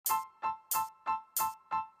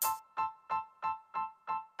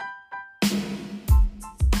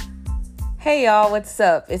Hey y'all, what's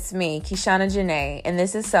up? It's me, Kishana Janae, and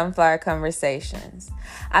this is Sunflower Conversations.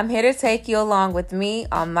 I'm here to take you along with me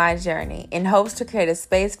on my journey in hopes to create a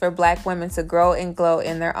space for Black women to grow and glow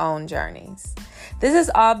in their own journeys. This is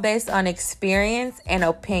all based on experience and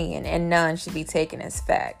opinion, and none should be taken as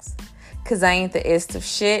facts. Cause I ain't the ist of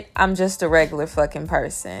shit, I'm just a regular fucking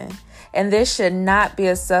person. And this should not be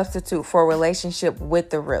a substitute for a relationship with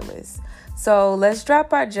the realest. So let's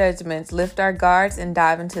drop our judgments, lift our guards, and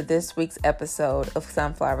dive into this week's episode of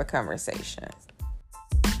Sunflower Conversations.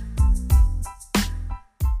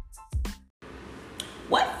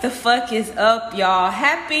 What the fuck is up, y'all?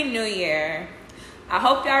 Happy New Year. I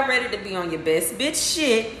hope y'all ready to be on your best bitch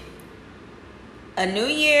shit. A new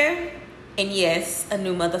year, and yes, a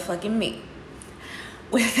new motherfucking me.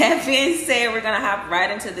 With that being said, we're gonna hop right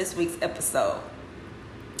into this week's episode.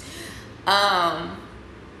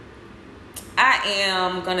 I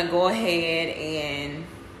am gonna go ahead and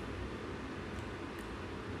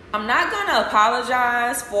I'm not gonna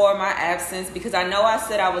apologize for my absence because I know I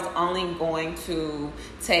said I was only going to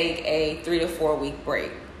take a 3 to 4 week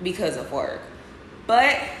break because of work.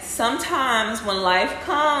 But sometimes when life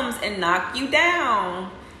comes and knock you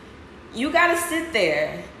down, you gotta sit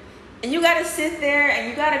there. And you gotta sit there and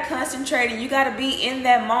you gotta concentrate and you gotta be in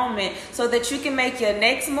that moment so that you can make your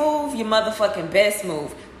next move your motherfucking best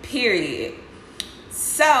move. Period.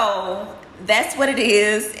 So that's what it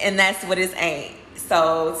is and that's what it ain't.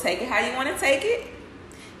 So take it how you want to take it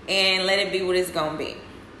and let it be what it's gonna be.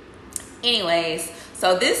 Anyways,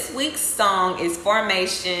 so this week's song is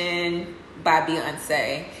Formation by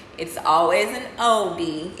Beyonce. It's always an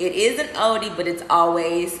oldie. It is an oldie, but it's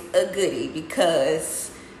always a goodie because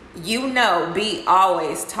you know B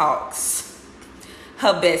always talks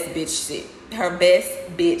her best bitch shit. Her best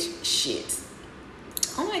bitch shit.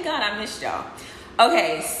 Oh my God, I missed y'all.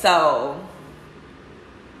 Okay, so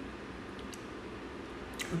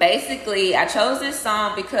basically I chose this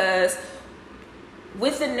song because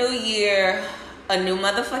with the new year, a new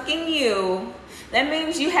motherfucking you, that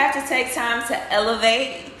means you have to take time to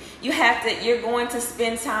elevate. You're going to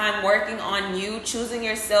spend time working on you, choosing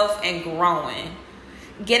yourself and growing.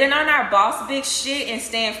 Getting on our boss bitch shit and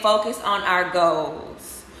staying focused on our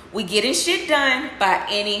goals. We getting shit done by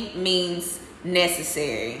any means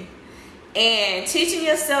necessary. And teaching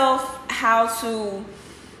yourself how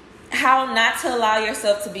not to allow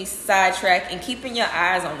yourself to be sidetracked and keeping your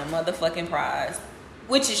eyes on the motherfucking prize,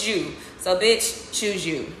 which is you. So bitch, choose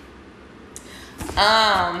you.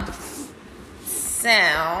 So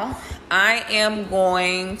I am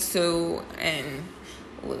going to, and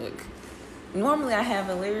look, normally I have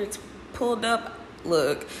the lyrics pulled up.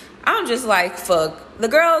 Look, I'm just like, fuck. The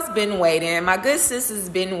girl's been waiting. My good sister's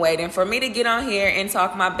been waiting for me to get on here and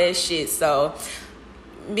talk my best shit. So,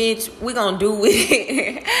 bitch, we gonna do with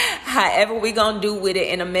it however we gonna do with it.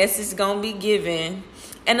 And a message gonna be given.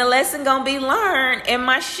 And a lesson gonna be learned. And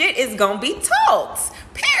my shit is gonna be taught.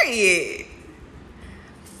 Period.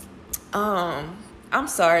 I'm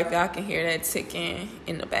sorry if y'all can hear that ticking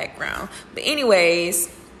in the background. But anyways,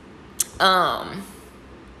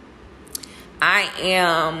 I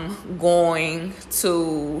am going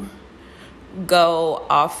to go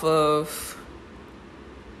off of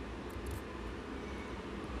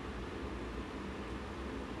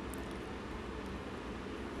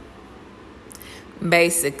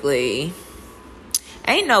basically,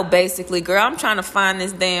 girl, I'm trying to find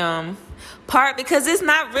this damn part because it's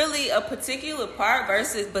not really a particular part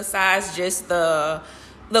besides just the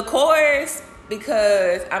chorus.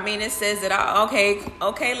 Because, I mean, it says it all.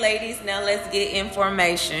 Okay, ladies, now let's get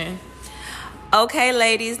information. Okay,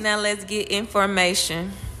 ladies, now let's get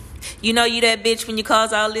information. You know you that bitch when you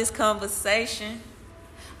cause all this conversation.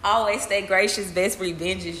 Always stay gracious, best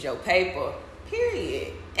revenge is your paper.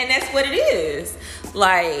 Period. And that's what it is.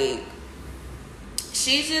 Like,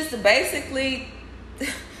 she's just basically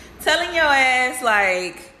telling your ass,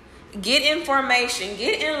 like, get information,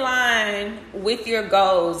 get in line with your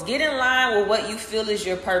goals, get in line with what you feel is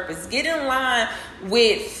your purpose, get in line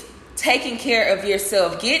with taking care of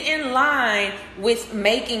yourself, get in line with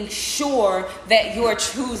making sure that you're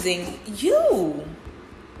choosing you.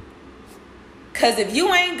 Because if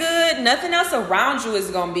you ain't good, nothing else around you is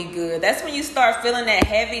going to be good. That's when you start feeling that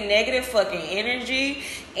heavy, negative fucking energy.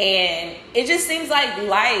 And it just seems like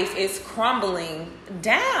life is crumbling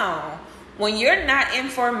down. When you're not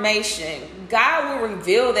information, God will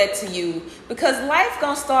reveal that to you because life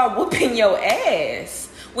gonna start whooping your ass,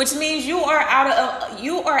 which means you are out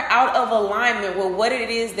of alignment with what it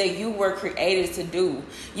is that you were created to do.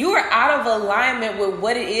 You are out of alignment with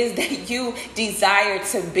what it is that you desire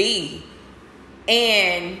to be.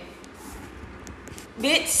 And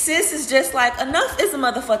Bitch, sis is just like, enough is a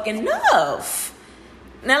motherfucking enough.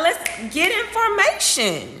 Now let's get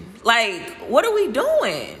information. Like, what are we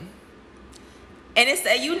doing? And it's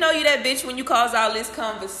that you know you that bitch when you cause all this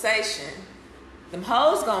conversation. Them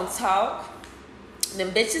hoes gonna talk.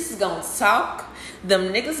 Them bitches is gonna talk.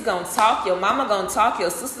 Them niggas gonna talk. Your mama gonna talk. Your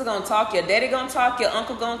sister gonna talk. Your daddy gonna talk. Your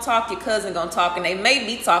uncle gonna talk. Your cousin gonna talk. And they may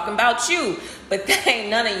be talking about you. But that ain't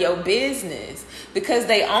none of your business. Because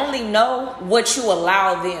they only know what you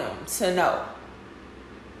allow them to know.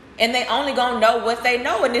 And they only gonna know what they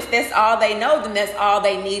know. And if that's all they know, then that's all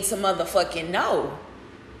they need to motherfucking know.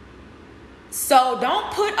 So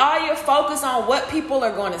don't put all your focus on what people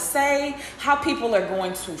are going to say, how people are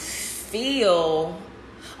going to feel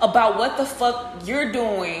about what the fuck you're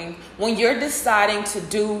doing when you're deciding to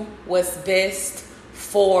do what's best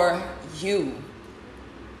for you.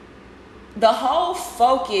 The whole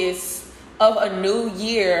focus of a new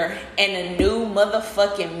year and a new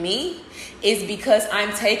motherfucking me is because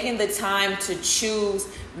I'm taking the time to choose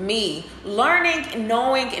me. Learning,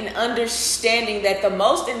 knowing, and understanding that the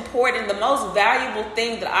most important, the most valuable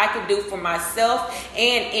thing that I could do for myself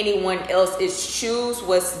and anyone else is choose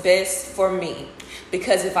what's best for me.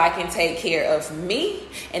 Because if I can take care of me,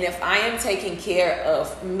 and if I am taking care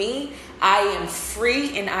of me, I am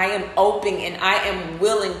free and I am open and I am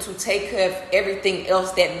willing to take care of everything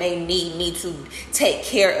else that may need me to take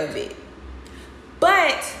care of it.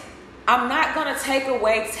 But I'm not going to take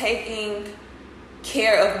away taking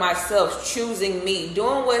care of myself, choosing me,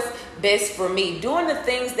 doing what's best for me, doing the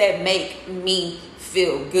things that make me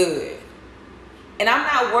feel good. And I'm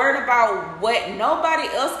not worried about what nobody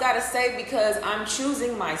else got to say because I'm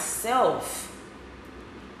choosing myself.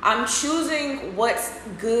 I'm choosing what's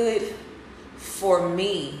good for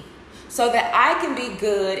me so that I can be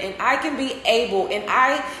good and I can be able and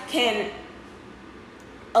I can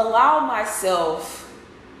allow myself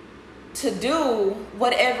to do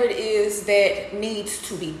whatever it is that needs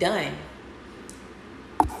to be done.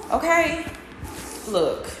 Okay?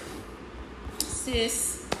 Look,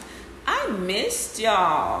 sis, I missed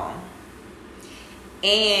y'all.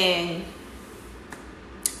 And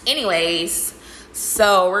anyways,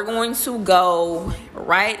 so we're going to go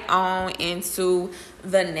right on into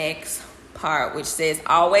the next part, which says,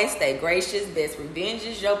 always stay gracious, best revenge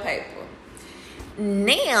is your paper.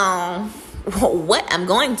 Now, what I'm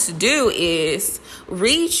going to do is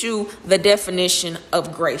read you the definition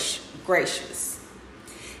of gracious.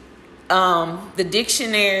 The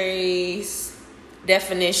dictionary's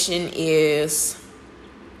definition is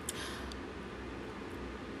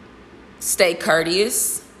stay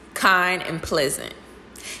courteous, kind, and pleasant.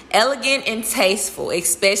 Elegant and tasteful,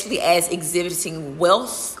 especially as exhibiting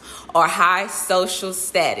wealth or high social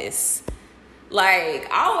status. Like,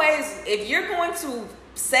 always, if you're going to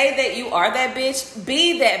say that you are that bitch,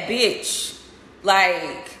 be that bitch.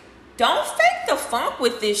 Like, don't fake the funk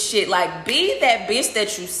with this shit. Like, be that bitch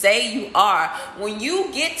that you say you are. When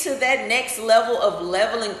you get to that next level of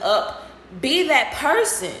leveling up, be that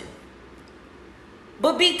person.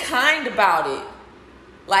 But be kind about it.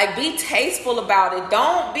 Like, be tasteful about it.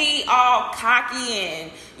 Don't be all cocky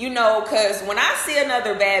and, because when I see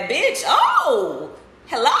another bad bitch, oh,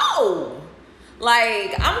 hello.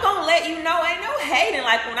 Like, I'm going to let you know, ain't no hating.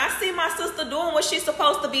 Like, when I see my sister doing what she's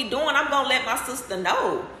supposed to be doing, I'm going to let my sister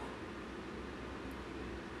know.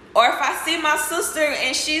 Or if I see my sister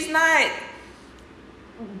and she's not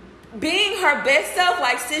being her best self,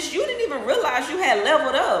 like, sis, you didn't even realize you had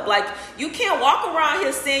leveled up. Like, you can't walk around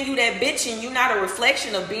here saying you that bitch and you not a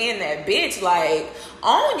reflection of being that bitch. Like,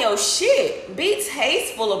 own your shit. Be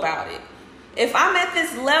tasteful about it. If I'm at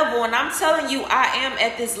this level and I'm telling you I am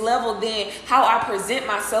at this level, then how I present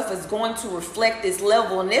myself is going to reflect this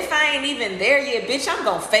level. And if I ain't even there yet, bitch, I'm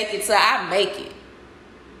going to fake it till I make it.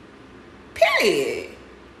 Period.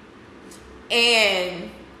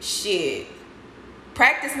 And shit.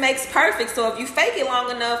 Practice makes perfect. So if you fake it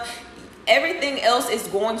long enough, everything else is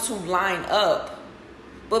going to line up.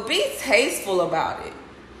 But be tasteful about it.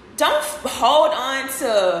 Don't hold on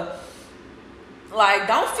to... Like,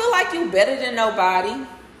 don't feel like you better than nobody.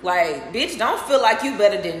 Like, bitch, don't feel like you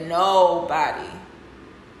better than nobody.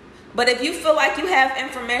 But if you feel like you have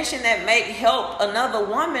information that may help another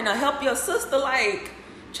woman or help your sister, like,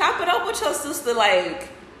 chop it up with your sister. Like,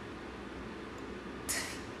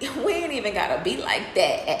 we ain't even gotta be like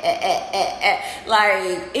that.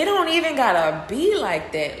 Like, it don't even gotta be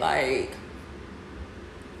like that. Like,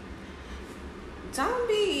 don't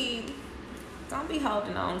be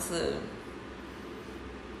holding on to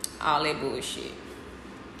all that bullshit.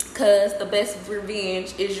 Cause the best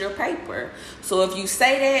revenge is your paper. So if you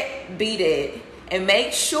say that, be that. And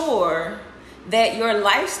make sure that your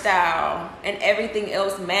lifestyle and everything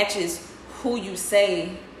else matches who you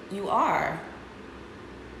say you are.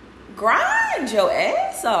 Grind your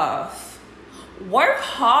ass off. Work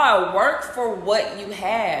hard. Work for what you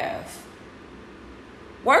have.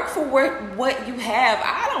 Work for what you have.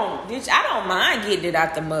 I don't mind getting it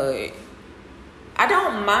out the mud. I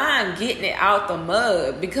don't mind getting it out the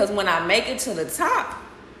mud, because when I make it to the top,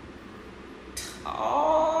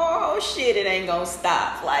 oh shit, it ain't gonna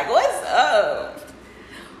stop. Like, what's up?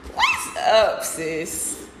 What's up,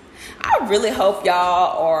 sis? I really hope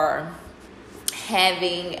y'all are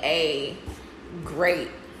having a great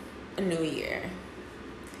new year.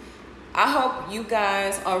 I hope you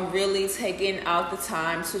guys are really taking out the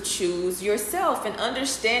time to choose yourself and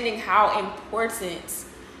understanding how important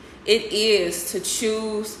it is to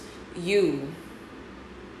choose you.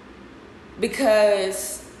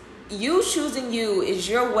 Because you choosing you is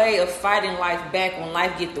your way of fighting life back when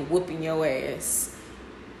life get to whooping your ass.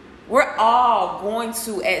 We're all going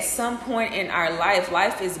to, at some point in our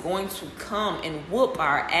life is going to come and whoop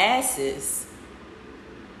our asses.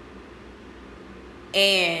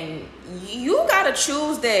 And you gotta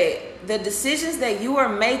choose that the decisions that you are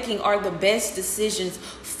making are the best decisions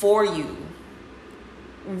for you.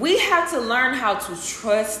 We have to learn how to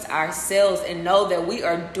trust ourselves and know that we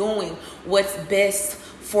are doing what's best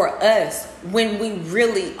for us when we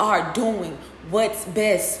really are doing what's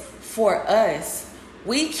best for us.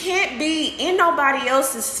 We can't be in nobody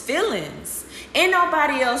else's feelings, in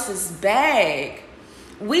nobody else's bag.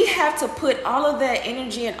 We have to put all of that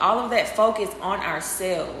energy and all of that focus on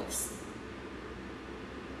ourselves.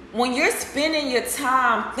 When you're spending your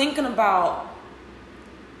time thinking about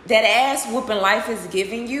that ass whooping life is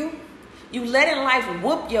giving you, you letting life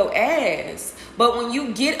whoop your ass. But when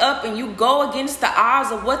you get up and you go against the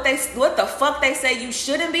odds of what the fuck they say you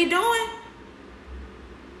shouldn't be doing,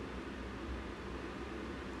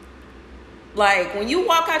 like when you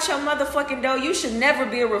walk out your motherfucking door, you should never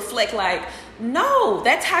be a reflect. Like, no,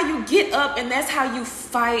 that's how you get up and that's how you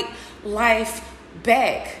fight life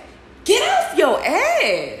back. Get off your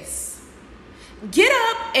ass. Get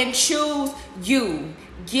up and choose you.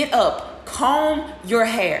 Get up. Comb your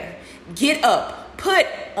hair. Get up. Put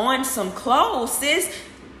on some clothes, sis.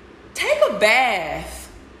 Take a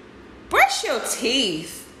bath. Brush your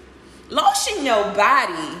teeth. Lotion your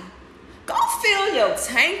body. Go fill your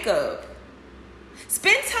tank up.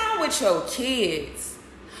 Spend time with your kids.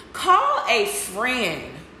 Call a friend.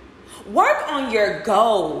 Work on your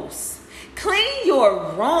goals. Clean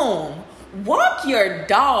your room. Walk your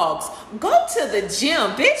dogs. Go to the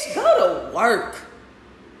gym. Bitch, go to work.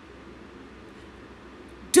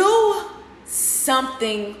 Do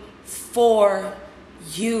something for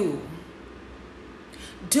you.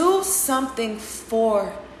 Do something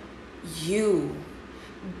for you.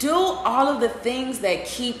 Do all of the things that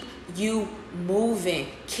keep you moving,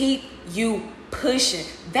 keep you pushing.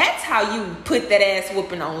 That's how you put that ass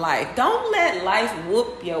whooping on life. Don't let life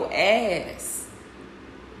whoop your ass.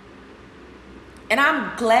 And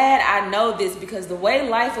I'm glad I know this, because the way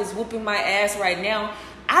life is whooping my ass right now,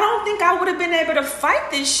 I don't think I would have been able to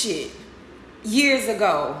fight this shit years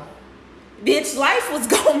ago. Bitch, life was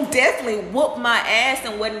gonna definitely whoop my ass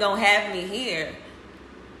and wasn't gonna have me here.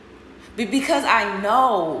 But because I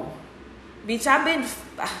know, bitch, I've been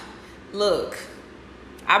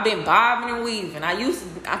bobbing and weaving. Life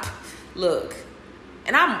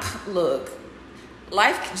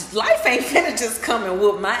ain't finna just come and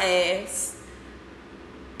whoop my ass.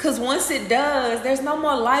 Cause once it does, there's no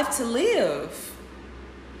more life to live.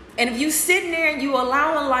 And if you sitting there and you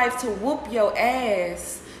allowing life to whoop your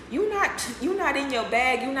ass, you not in your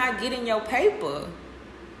bag, you not getting your paper.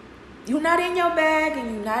 You not in your bag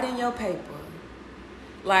and you not in your paper.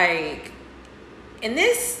 Like, and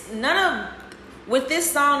with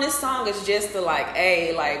this song is just to like,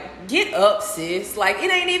 hey, like, get up, sis. Like,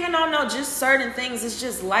 it ain't even on no just certain things. It's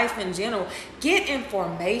just life in general. Get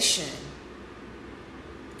information.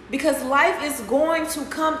 Because life is going to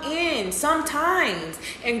come in sometimes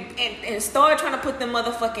and start trying to put them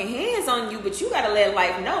motherfucking hands on you. But you got to let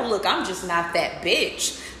life know, look, I'm just not that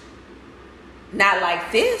bitch. Not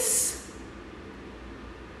like this.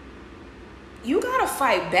 You got to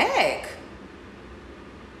fight back.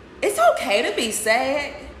 It's okay to be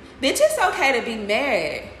sad. Bitch, it's okay to be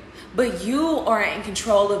mad. But you are in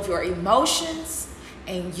control of your emotions.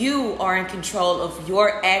 And you are in control of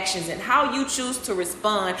your actions and how you choose to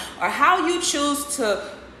respond or how you choose to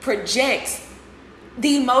project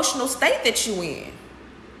the emotional state that you in.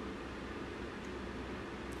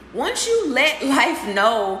 Once you let life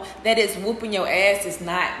know that it's whooping your ass, it's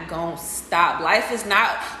not gonna stop. Life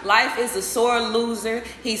is a sore loser.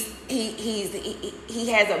 He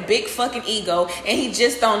has a big fucking ego, and he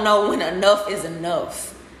just don't know when enough is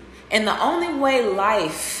enough. And the only way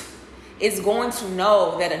life is going to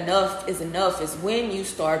know that enough is when you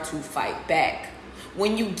start to fight back.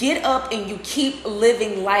 When you get up and you keep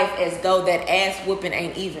living life as though that ass whooping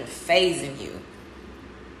ain't even phasing you.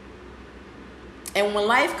 And when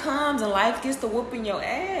life comes and life gets to whooping your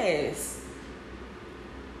ass,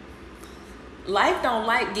 life don't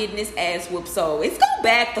like getting its ass whooped, so it's gonna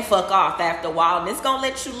back the fuck off after a while, and it's gonna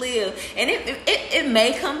let you live, and it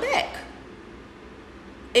may come back.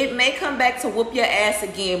 It may come back to whoop your ass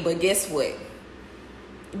again, but guess what?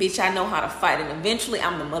 Bitch, I know how to fight, and eventually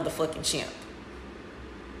I'm the motherfucking champ.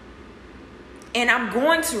 And I'm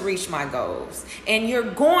going to reach my goals. And you're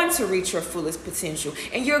going to reach your fullest potential.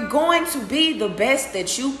 And you're going to be the best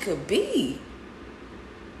that you could be.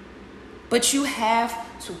 But you have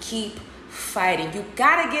to keep fighting. You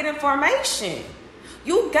gotta get information.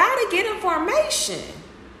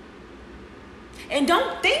 And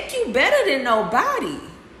don't think you better than nobody.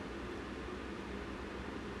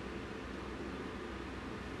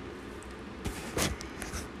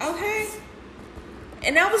 Okay?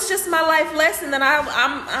 And that was just my life lesson that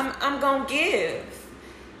I'm gonna give.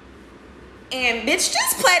 And bitch,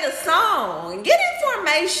 just play the song and get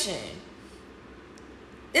information.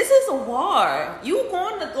 This is a war. You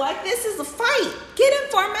going to, like, this is a fight. Get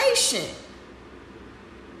information.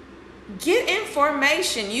 Get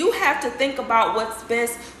information. You have to think about what's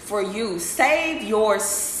best for you. Save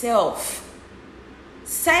yourself.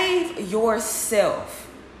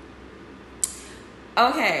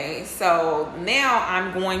 Okay, so now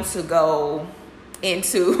I'm going to go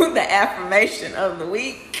into the affirmation of the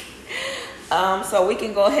week. So we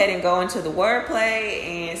can go ahead and go into the wordplay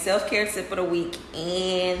and self-care tip of the week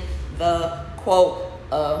and the quote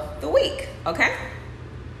of the week. Okay?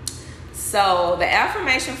 So the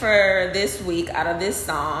affirmation for this week out of this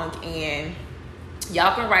song, and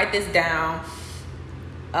y'all can write this down.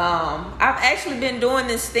 I've actually been doing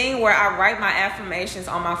this thing where I write my affirmations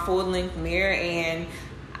on my full-length mirror, and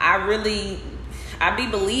I be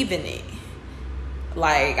believing it.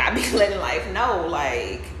 Like, I be letting life know,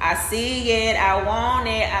 like, I see it, I want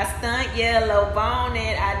it, I stunt yellow, bone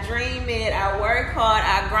it, I dream it, I work hard,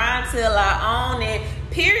 I grind till I own it,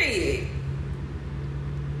 period.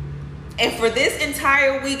 And for this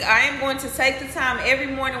entire week, I am going to take the time every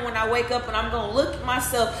morning when I wake up, and I'm going to look at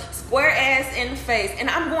myself square ass in the face, and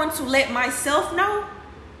I'm going to let myself know,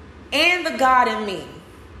 and the God in me,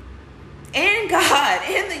 and God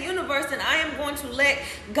and the universe, and I am going to let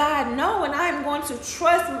God know, and I am going to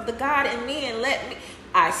trust the God in me, and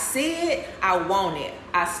I see it, I want it,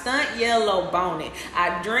 I stunt yellow, bone it,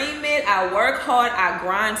 I dream it, I work hard, I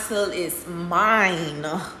grind till it's mine.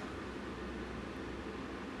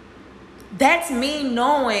 That's me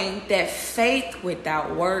knowing that faith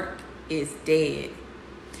without work is dead.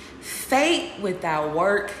 Faith without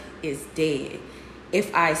work is dead.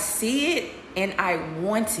 If I see it and I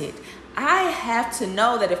want it, I have to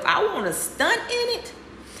know that if I want to stunt in it,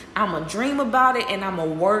 I'm going to dream about it, and I'm going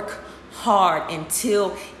to work hard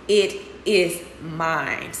until it is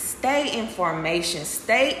mine. Stay in formation.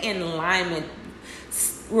 Stay in alignment.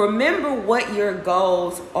 Remember what your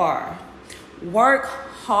goals are. Work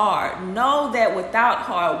hard. Know that without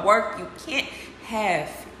hard work, you can't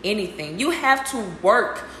have anything. You have to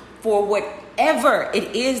work for whatever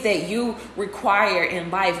it is that you require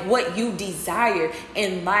in life, what you desire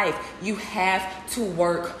in life. You have to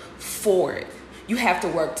work for it. You have to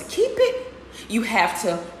work to keep it. You have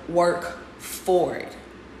to work for it.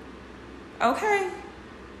 Okay?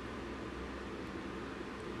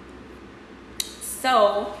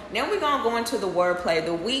 So now we're going to go into the wordplay.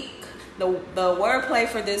 The wordplay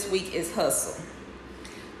for this week is hustle.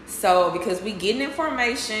 So, because we getting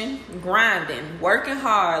information, grinding, working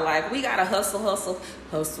hard, like, we gotta hustle. I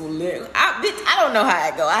don't know how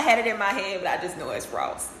it go. I had it in my head, but I just know it's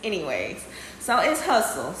Ross. Anyways, so it's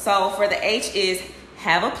hustle. So for the H is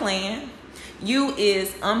have a plan. U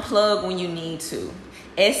is unplug when you need to.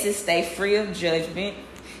 S is stay free of judgment.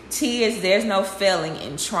 T is there's no failing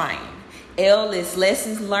in trying. L is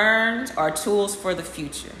lessons learned are tools for the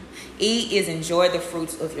future. E is enjoy the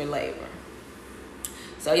fruits of your labor.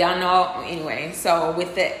 So y'all know, anyway, so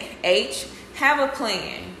with the H, have a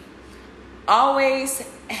plan. Always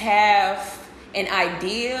have an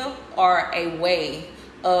idea or a way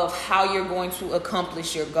of how you're going to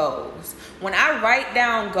accomplish your goals. When I write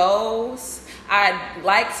down goals, I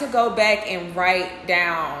like to go back and write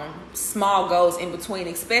down small goals in between,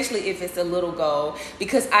 especially if it's a little goal,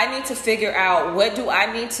 because I need to figure out what do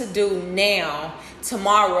I need to do now,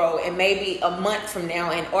 tomorrow, and maybe a month from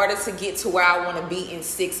now in order to get to where I want to be in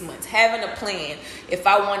 6 months. Having a plan. If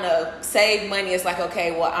I want to save money, it's like,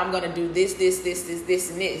 okay, well, I'm going to do this,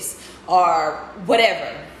 and this, or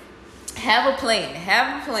whatever. Have a plan,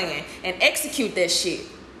 and execute that shit.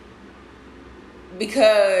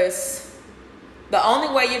 Because the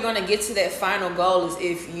only way you're going to get to that final goal is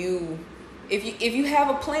if you have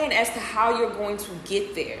a plan as to how you're going to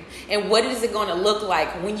get there and what is it going to look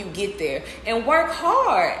like when you get there, and work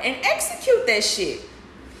hard and execute that shit.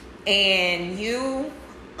 And you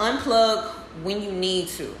unplug when you need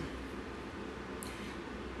to.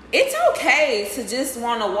 It's okay to just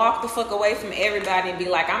want to walk the fuck away from everybody and be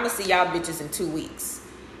like, I'm going to see y'all bitches in 2 weeks.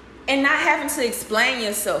 And not having to explain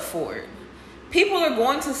yourself for it. People are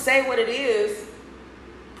going to say what it is.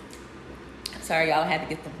 Sorry, y'all, I had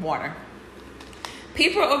to get the water.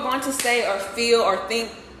 People are going to say or feel or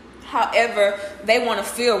think however they want to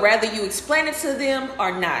feel, whether you explain it to them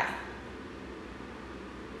or not.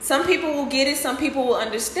 Some people will get it, some people will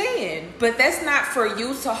understand, but that's not for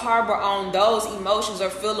you to harbor on those emotions or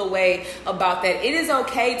feel a way about that. It is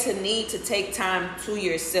okay to need to take time to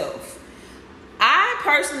yourself. I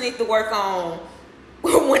personally need to work on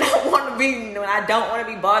when I don't want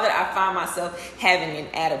to be bothered. I find myself having an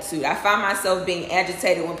attitude. I find myself being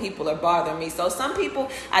agitated when people are bothering me. So some people,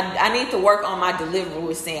 I need to work on my delivery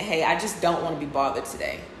with saying, hey, I just don't want to be bothered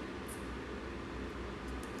today.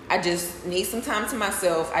 I just need some time to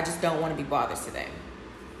myself. I just don't want to be bothered today.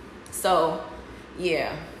 So,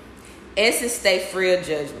 yeah. S is stay free of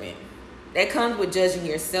judgment. That comes with judging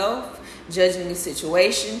yourself, judging the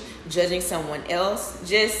situation, judging someone else,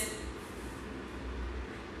 just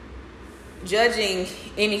judging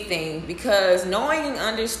anything, because knowing and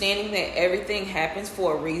understanding that everything happens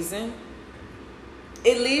for a reason,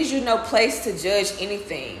 it leaves you no place to judge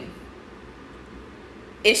anything.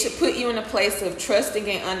 It should put you in a place of trusting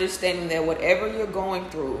and understanding that whatever you're going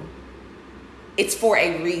through, it's for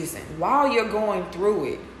a reason while you're going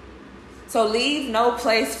through it. So leave no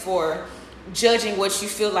place for judging what you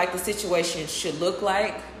feel like the situation should look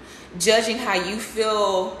like, judging how you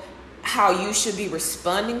feel, how you should be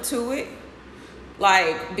responding to it.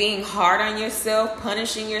 Like being hard on yourself,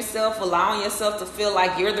 punishing yourself, allowing yourself to feel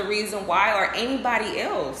like you're the reason why, or anybody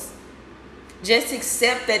else. Just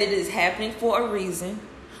accept that it is happening for a reason.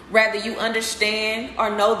 Whether you understand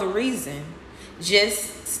or know the reason,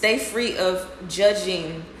 just stay free of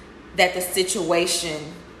judging that the situation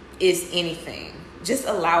is anything. Just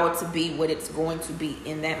allow it to be what it's going to be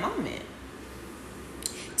in that moment.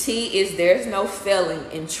 T is there's no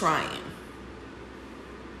failing in trying.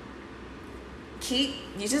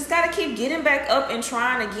 You just got to keep getting back up and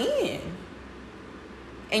trying again.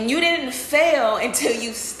 And you didn't fail until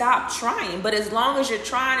you stopped trying. But as long as you're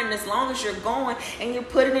trying and as long as you're going and you're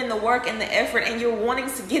putting in the work and the effort and you're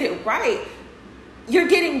wanting to get it right, you're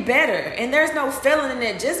getting better. And there's no failing in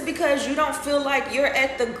it. Just because you don't feel like you're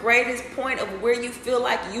at the greatest point of where you feel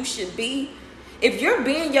like you should be, if you're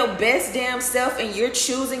being your best damn self and you're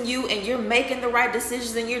choosing you and you're making the right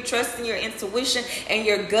decisions and you're trusting your intuition and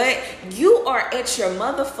your gut, you are at your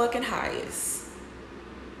motherfucking highest.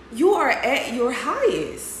 You are at your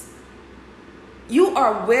highest. You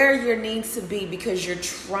are where you need to be because you're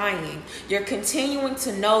trying. You're continuing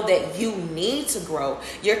to know that you need to grow.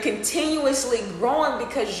 You're continuously growing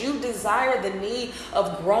because you desire the need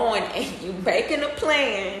of growing, and you making a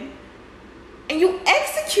plan and you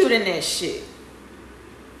executing that shit.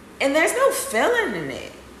 And there's no failing in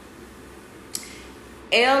it.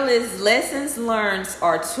 L is lessons learned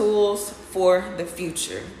are tools for the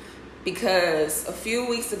future. Because a few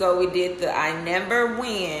weeks ago we did the I never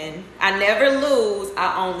win, I never lose,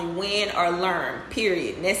 I only win or learn,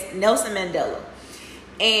 period. Nelson Mandela.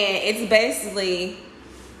 And it's basically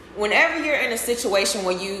whenever you're in a situation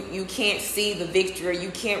where you can't see the victory, you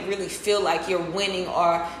can't really feel like you're winning,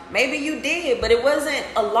 or maybe you did, but it wasn't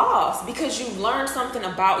a loss because you learned something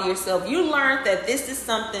about yourself. You learned that this is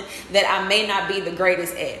something that I may not be the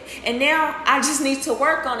greatest at. And now I just need to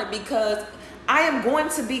work on it because I am going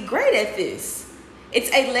to be great at this. It's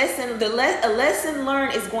a lesson. A lesson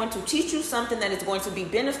learned is going to teach you something that is going to be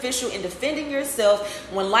beneficial in defending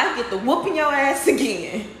yourself when life gets to whooping your ass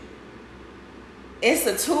again. It's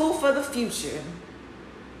a tool for the future.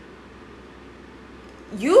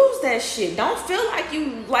 Use that shit. Don't feel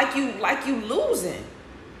like you losing.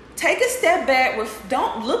 Take a step back.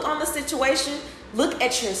 Don't look on the situation. Look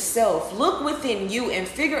at yourself. Look within you and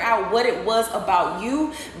figure out what it was about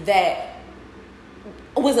you that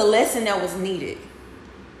was a lesson that was needed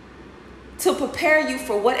to prepare you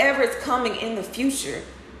for whatever is coming in the future.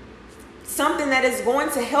 Something that is going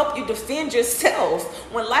to help you defend yourself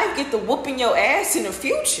when life get to whooping your ass in the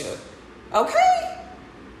future. Okay?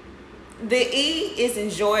 The E is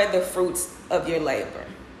enjoy the fruits of your labor.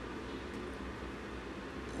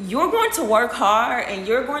 You're going to work hard and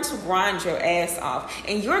you're going to grind your ass off.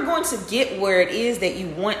 And you're going to get where it is that you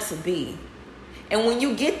want to be. And when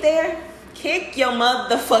you get there, kick your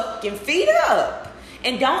motherfucking feet up.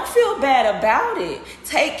 And don't feel bad about it.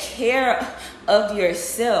 Take care of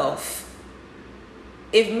yourself.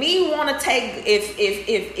 If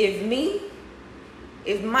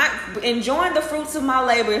enjoying the fruits of my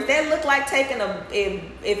labor, if that look like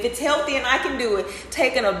if it's healthy and I can do it,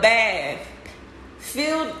 taking a bath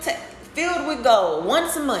filled with gold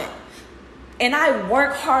once a month, and I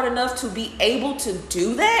work hard enough to be able to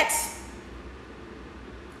do that,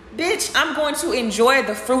 bitch, I'm going to enjoy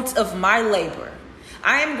the fruits of my labor.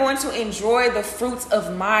 I am going to enjoy the fruits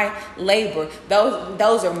of my labor.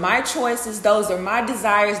 Those are my choices. Those are my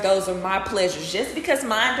desires. Those are my pleasures. Just because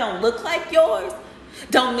mine don't look like yours,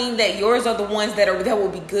 don't mean that yours are the ones that will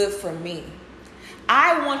be good for me.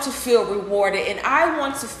 I want to feel rewarded, and I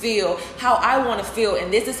want to feel how I want to feel,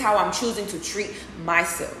 and this is how I'm choosing to treat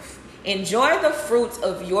myself. Enjoy the fruits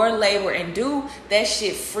of your labor and do that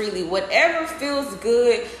shit freely. Whatever feels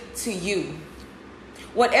good to you.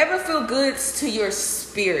 Whatever feels good to your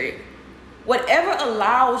spirit, whatever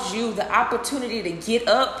allows you the opportunity to get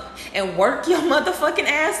up and work your motherfucking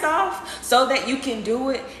ass off so that you can do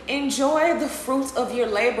it, enjoy the fruits of your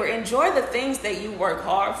labor. Enjoy the things that you work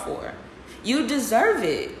hard for. You deserve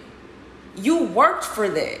it. You worked for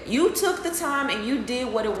that. You took the time and you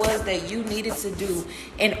did what it was that you needed to do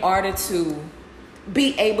in order to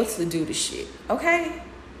be able to do the shit. Okay?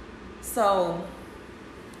 So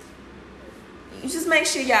you just make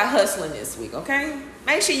sure y'all hustling this week, okay?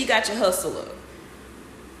 Make sure you got your hustle up.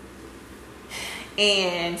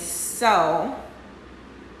 And so,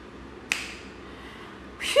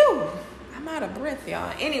 whew, I'm out of breath,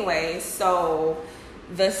 y'all. Anyway, so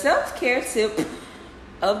the self-care tip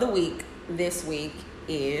of the week this week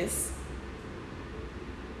is,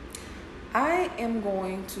 I am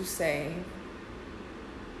going to say,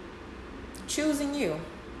 choosing you.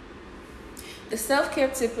 The self-care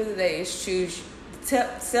tip of the day is choose.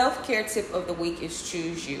 Self-care tip of the week is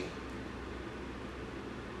choose you.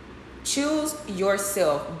 Choose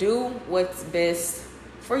yourself. Do what's best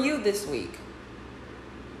for you this week.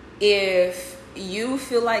 If you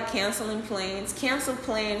feel like canceling plans, cancel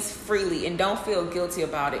plans freely and don't feel guilty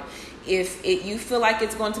about it. If you feel like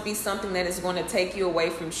it's going to be something that is going to take you away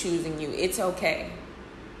from choosing you, it's okay.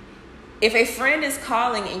 If a friend is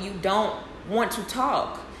calling and you don't want to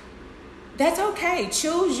talk, that's okay.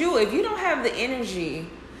 Choose you. If you don't have the energy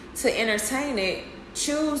to entertain it,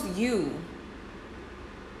 choose you.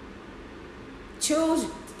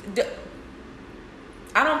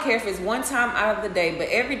 I don't care if it's one time out of the day, but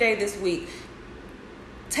every day this week,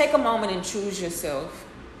 take a moment and choose yourself.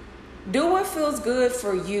 Do what feels good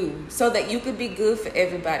for you so that you could be good for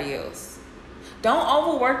everybody else. Don't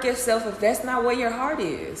overwork yourself if that's not where your heart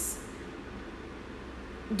is.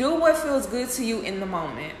 Do what feels good to you in the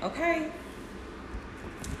moment, okay?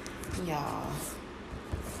 Y'all.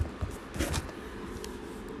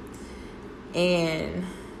 And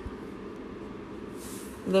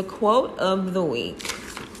the quote of the week.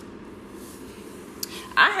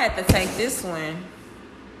 I had to take this one.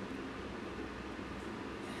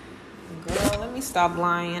 Girl, let me stop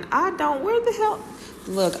lying. Where the hell?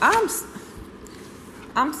 Look,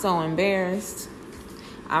 I'm so embarrassed.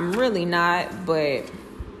 I'm really not, but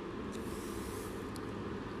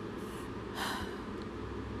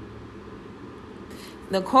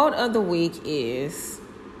the quote of the week is,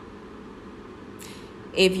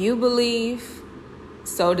 if you believe,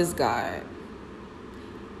 so does God.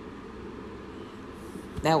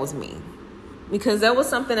 That was me. Because that was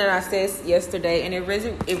something that I said yesterday, and it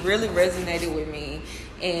really resonated with me.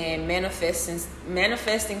 And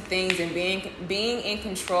manifesting things and being in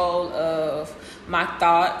control of my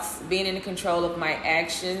thoughts, being in control of my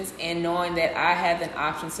actions, and knowing that I have an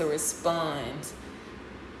option to respond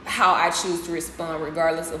how I choose to respond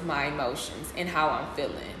regardless of my emotions and how I'm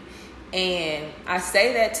feeling. And I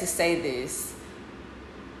say that to say this.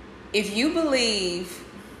 If you believe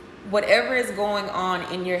whatever is going on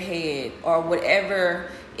in your head, or whatever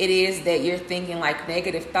it is that you're thinking, like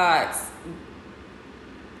negative thoughts,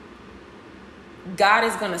 God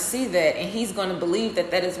is going to see that, and he's going to believe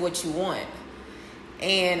that that is what you want.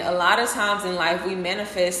 And a lot of times in life, we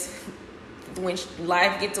manifest when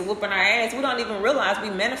life gets to whooping our ass, we don't even realize we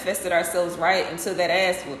manifested ourselves right into that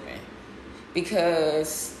ass whooping.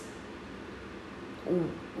 Because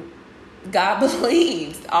God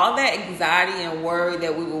believes all that anxiety and worry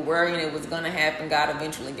that we were worrying it was going to happen, God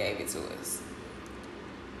eventually gave it to us.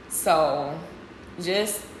 So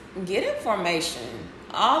just get information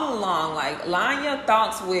all along. Like, line your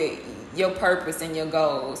thoughts with your purpose and your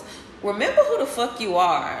goals. Remember who the fuck you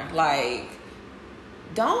are. Like,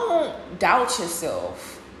 don't doubt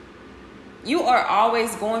yourself. You are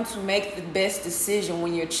always going to make the best decision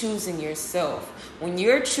when you're choosing yourself. When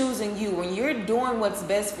you're choosing you, when you're doing what's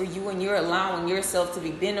best for you and you're allowing yourself to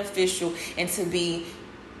be beneficial and to be,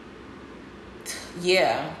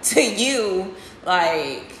 to you,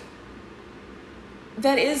 like,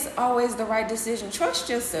 that is always the right decision. Trust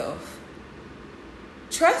yourself.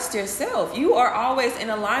 Trust yourself. You are always in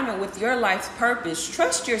alignment with your life's purpose.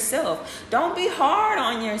 Trust yourself. Don't be hard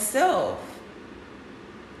on yourself.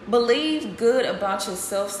 Believe good about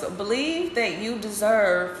yourself. So believe that you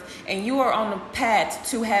deserve and you are on the path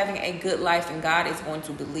to having a good life, and God is going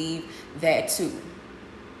to believe that too.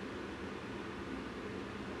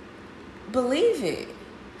 Believe it.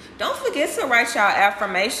 Don't forget to write y'all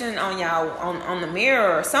affirmation on y'all on the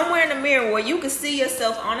mirror, or somewhere in the mirror where you can see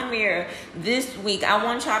yourself on the mirror this week. I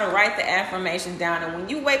want y'all to write the affirmation down, and when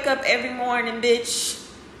you wake up every morning, bitch,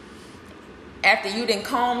 after you done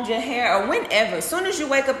combed your hair or whenever, as soon as you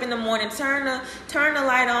wake up in the morning, turn the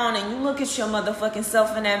light on and you look at your motherfucking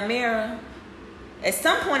self in that mirror at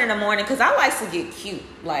some point in the morning, because I like to get cute.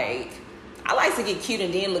 Like, I like to get cute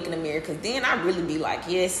and then look in the mirror, because then I really be like,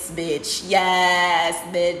 yes, bitch. Yes,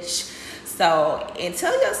 bitch. So, and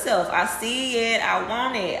tell yourself, I see it, I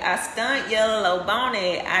want it, I stunt yellow bone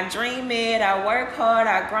it, I dream it, I work hard,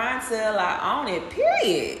 I grind till I own it,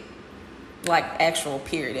 period. Like, actual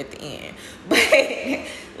period at the end. But,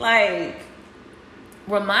 like,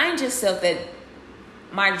 remind yourself that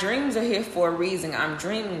my dreams are here for a reason. I'm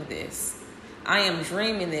dreaming this. I am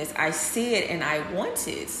dreaming this. I see it and I want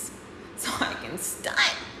it. So I can stunt.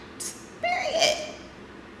 Period.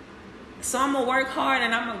 So I'm going to work hard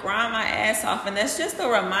and I'm going to grind my ass off. And that's just a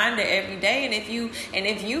reminder every day. And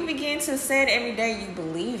if you begin to say it every day, you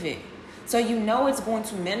believe it. So you know it's going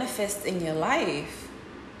to manifest in your life.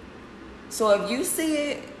 So if you see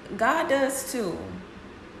it, God does too.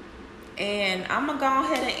 And I'm going to go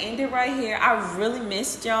ahead and end it right here. I really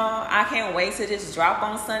missed y'all. I can't wait to just drop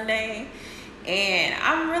on Sunday. And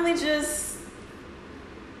I'm really just,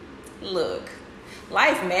 look,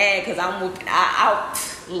 life mad because I'm whooping out.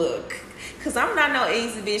 Look, because I'm not no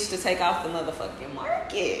easy bitch to take off the motherfucking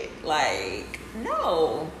market. Like,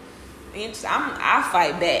 no. I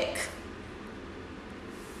fight back.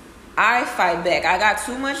 I fight back. I got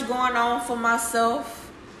too much going on for myself.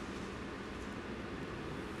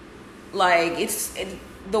 Like,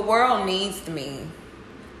 the world needs me.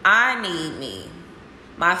 I need me.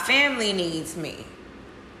 My family needs me.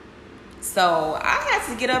 So I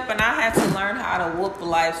had to get up and I had to learn how to whoop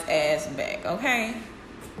life's ass back, okay?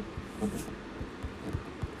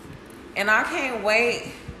 And I can't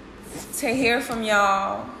wait to hear from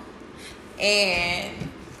y'all and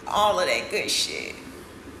all of that good shit.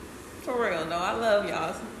 For real, though. I love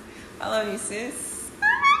y'all. I love you, sis.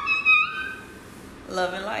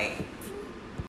 Love and light.